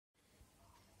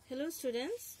Hello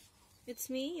students, it's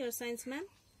me, your science ma'am.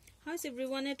 How's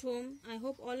everyone at home? I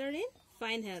hope all are in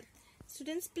fine health.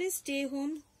 Students, please stay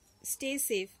home, stay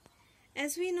safe.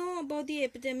 As we know about the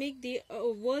epidemic the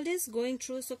world is going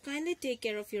through, so kindly take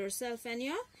care of yourself and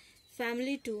your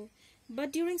family too.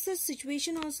 But during such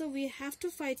situation also we have to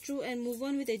fight through and move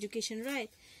on with education, right?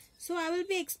 So I will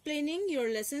be explaining your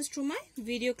lessons through my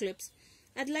video clips.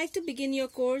 I'd like to begin your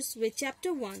course with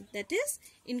chapter 1, that is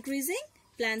increasing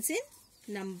plants in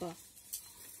number.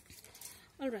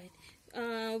 Alright,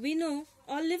 we know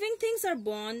all living things are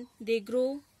born, they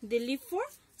grow, they live for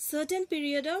certain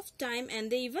period of time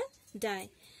and they even die.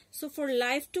 So for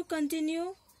life to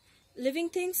continue, living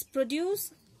things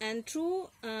produce and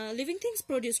through a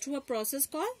process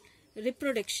called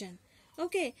reproduction.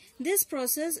 Okay, this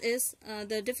process is,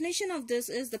 the definition of this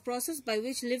is the process by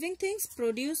which living things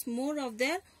produce more of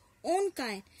their own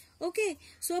kind. Okay,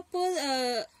 so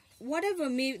whatever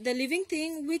may the living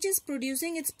thing which is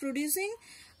producing, it's producing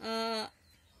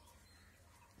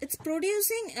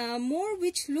more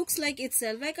which looks like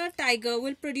itself. Like a tiger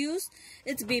will produce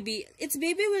its baby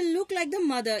will look like the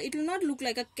mother, it will not look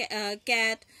like a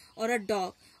cat or a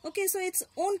dog. Okay, so its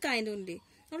own kind only.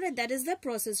 Alright, that is the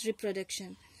process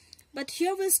reproduction. But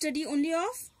here we'll study only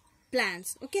of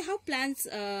plants. Okay, how plants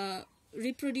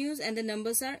reproduce and the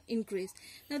numbers are increased.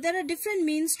 Now there are different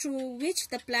means through which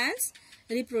the plants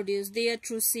reproduce. They are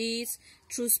through seeds,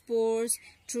 through spores,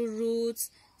 through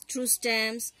roots, through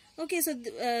stems. Okay, so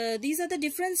these are the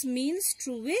different means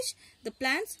through which the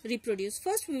plants reproduce.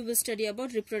 First we will study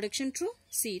about reproduction through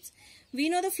seeds. We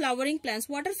know the flowering plants.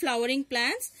 What are flowering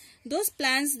plants? Those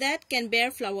plants that can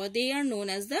bear flower, they are known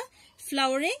as the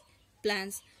flowering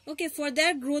plants. Okay, for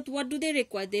their growth what do they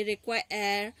require? They require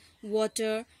air,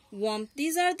 water, warmth.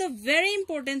 These are the very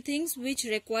important things which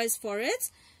requires for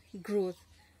its growth.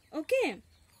 Okay,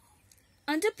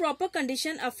 under proper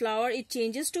condition a flower it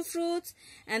changes to fruits,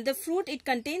 and the fruit it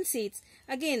contains seeds.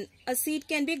 Again, a seed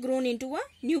can be grown into a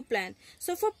new plant.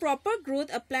 So for proper growth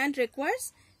a plant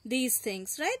requires these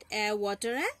things, right? Air,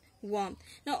 water and warmth.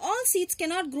 Now all seeds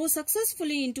cannot grow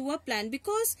successfully into a plant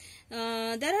because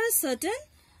there are certain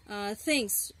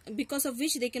things because of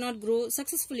which they cannot grow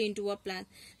successfully into a plant.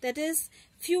 That is,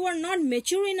 few are not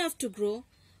mature enough to grow.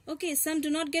 Okay, some do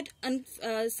not get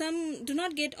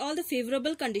all the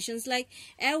favorable conditions like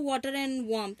air, water and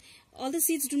warmth. All the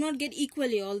seeds do not get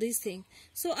equally all these things.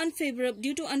 So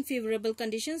due to unfavorable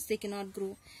conditions they cannot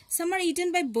grow. Some are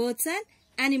eaten by birds and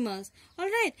animals.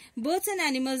 Alright, birds and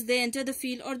animals, they enter the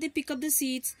field or they pick up the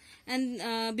seeds,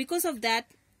 and because of that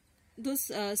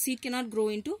those seed cannot grow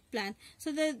into plant.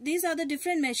 So these are the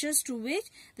different measures through which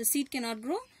the seed cannot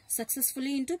grow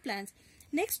successfully into plants.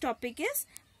 Next topic is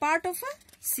part of a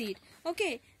seed.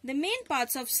 Okay, the main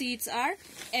parts of seeds are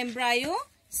embryo,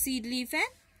 seed leaf and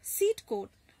seed coat.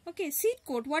 Okay, seed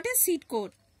coat. What is seed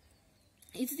coat?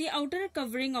 It's the outer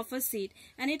covering of a seed,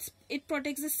 and it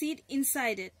protects the seed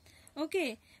inside it.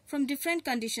 Okay, from different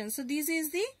conditions. So this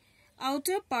is the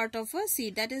outer part of a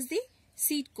seed, that is the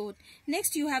seed coat.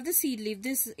 Next you have the seed leaf,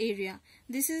 this area.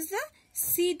 This is the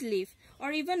seed leaf,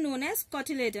 or even known as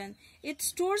cotyledon. It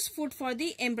stores food for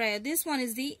the embryo. This one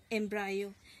is the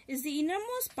embryo. Is the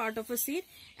innermost part of a seed,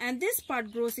 and this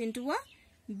part grows into a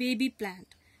baby plant.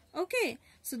 Okay,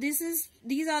 so these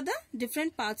are the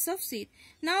different parts of seed.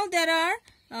 Now there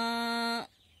are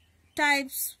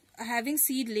types having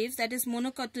seed leaves, that is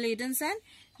monocotyledons and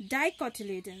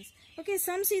dicotyledons. Okay,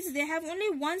 some seeds they have only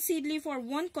one seed leaf or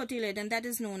one cotyledon, that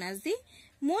is known as the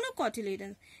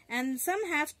monocotyledon, and some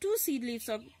have two seed leaves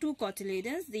or two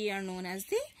cotyledons, they are known as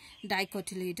the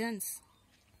dicotyledons.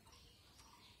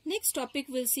 Next topic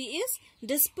we'll see is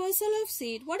dispersal of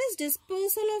seed. What is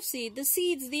dispersal of seed? The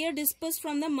seeds, they are dispersed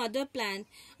from the mother plant.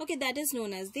 Okay, that is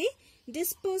known as the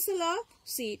dispersal of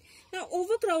seed. Now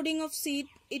overcrowding of seed,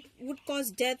 it would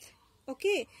cause death,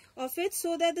 okay, of it,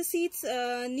 so that the seeds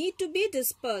need to be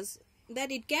dispersed,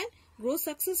 that it can grow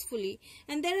successfully.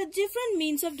 And there are different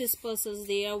means of dispersals.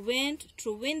 They are wind,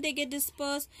 through wind they get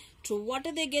dispersed, through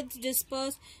water they get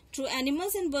dispersed, through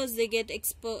animals and birds they get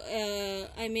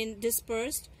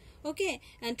dispersed. Okay,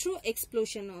 and through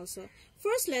explosion also.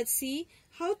 First let's see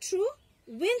how through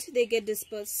wind they get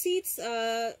dispersed. Seeds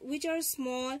which are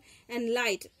small and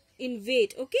light in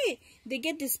weight, okay, they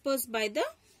get dispersed by the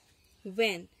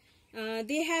wind.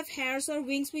 They have hairs or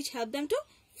wings which help them to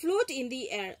float in the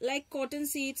air, like cotton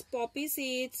seeds, poppy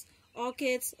seeds,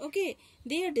 orchids. Okay,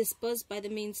 they are dispersed by the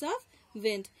means of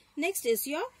wind. Next is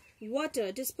your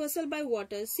water, dispersal by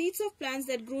water. Seeds of plants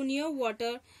that grow near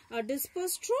water are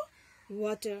dispersed through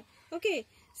water. Okay,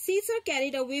 seeds are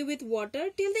carried away with water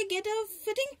till they get a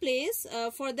fitting place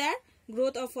for their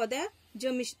growth or for their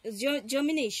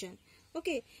germination.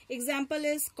 Okay, example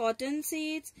is cotton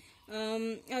seeds,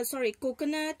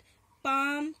 coconut,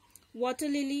 palm, water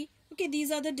lily. Okay,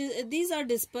 these are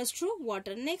dispersed through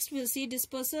water. Next we'll see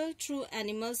dispersal through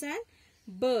animals and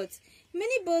birds.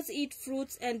 Many birds eat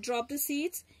fruits and drop the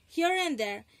seeds here and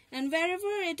there, and wherever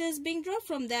it is being dropped,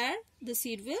 from there the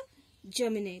seed will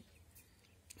germinate.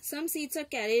 Some seeds are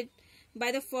carried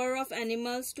by the fur of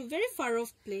animals to very far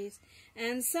off place,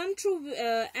 and some through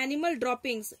animal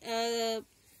droppings.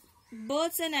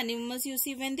 Birds and animals, you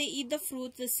see, when they eat the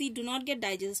fruit, the seed do not get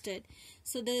digested.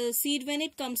 So the seed, when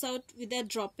it comes out with a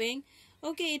dropping,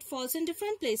 okay, it falls in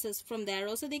different places. From there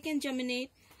also they can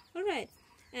germinate. Alright.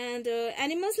 And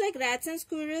animals like rats and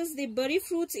squirrels, they bury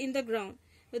fruits in the ground.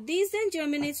 But these then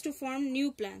germinates to form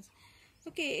new plants.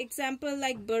 Okay, example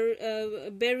like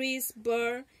berries,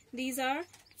 burr. These are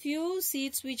few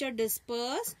seeds which are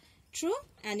dispersed through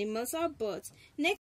animals or birds. Next.